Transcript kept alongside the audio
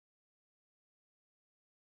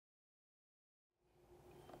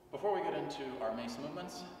before we get into our mace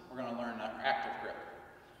movements, we're going to learn our active grip.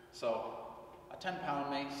 So a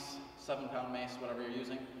 10-pound mace, 7-pound mace, whatever you're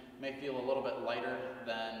using, may feel a little bit lighter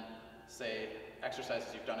than, say, exercises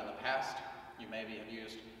you've done in the past. You maybe have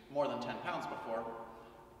used more than 10 pounds before.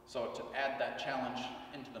 So to add that challenge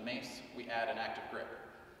into the mace, we add an active grip.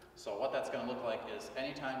 So what that's going to look like is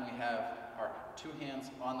anytime we have our two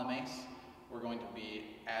hands on the mace, we're going to be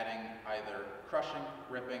adding either crushing,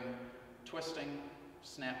 ripping, twisting,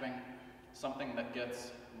 snapping, something that gets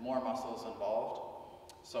more muscles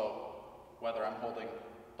involved. So whether I'm holding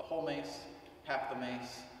the whole mace, half the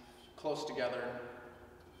mace, close together,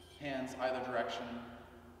 hands either direction,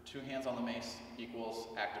 two hands on the mace equals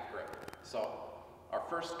active grip. So our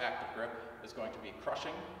first active grip is going to be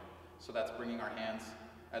crushing. So that's bringing our hands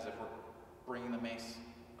as if we're bringing the mace,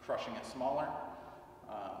 crushing it smaller.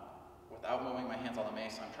 Without moving my hands on the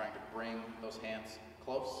mace, I'm trying to bring those hands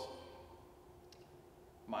close.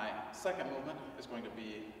 My second movement is going to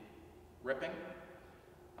be ripping.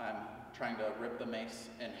 I'm trying to rip the mace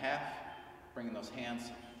in half, bringing those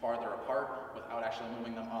hands farther apart without actually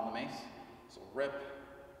moving them on the mace. So rip,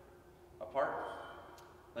 apart.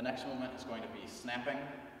 The next movement is going to be snapping.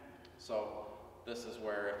 So this is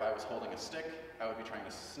where if I was holding a stick, I would be trying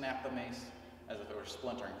to snap the mace as if it were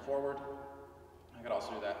splintering forward. I could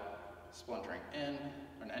also do that splintering in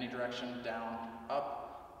any direction, down, up.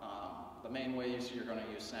 The main way you're going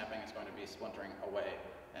to use snapping is going to be splintering away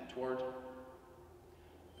and toward.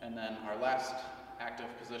 And then our last active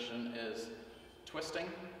position is twisting.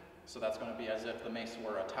 So that's going to be as if the mace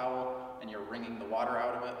were a towel and you're wringing the water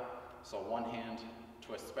out of it. So one hand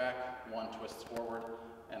twists back, one twists forward,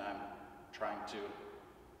 and I'm trying to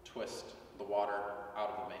twist the water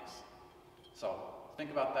out of the mace. So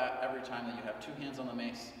think about that every time that you have two hands on the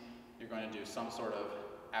mace, you're going to do some sort of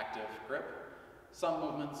active grip. Some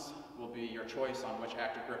movements will be your choice on which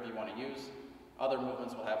active grip you want to use. Other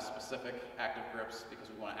movements will have specific active grips because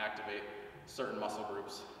we want to activate certain muscle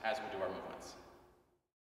groups as we do our movements.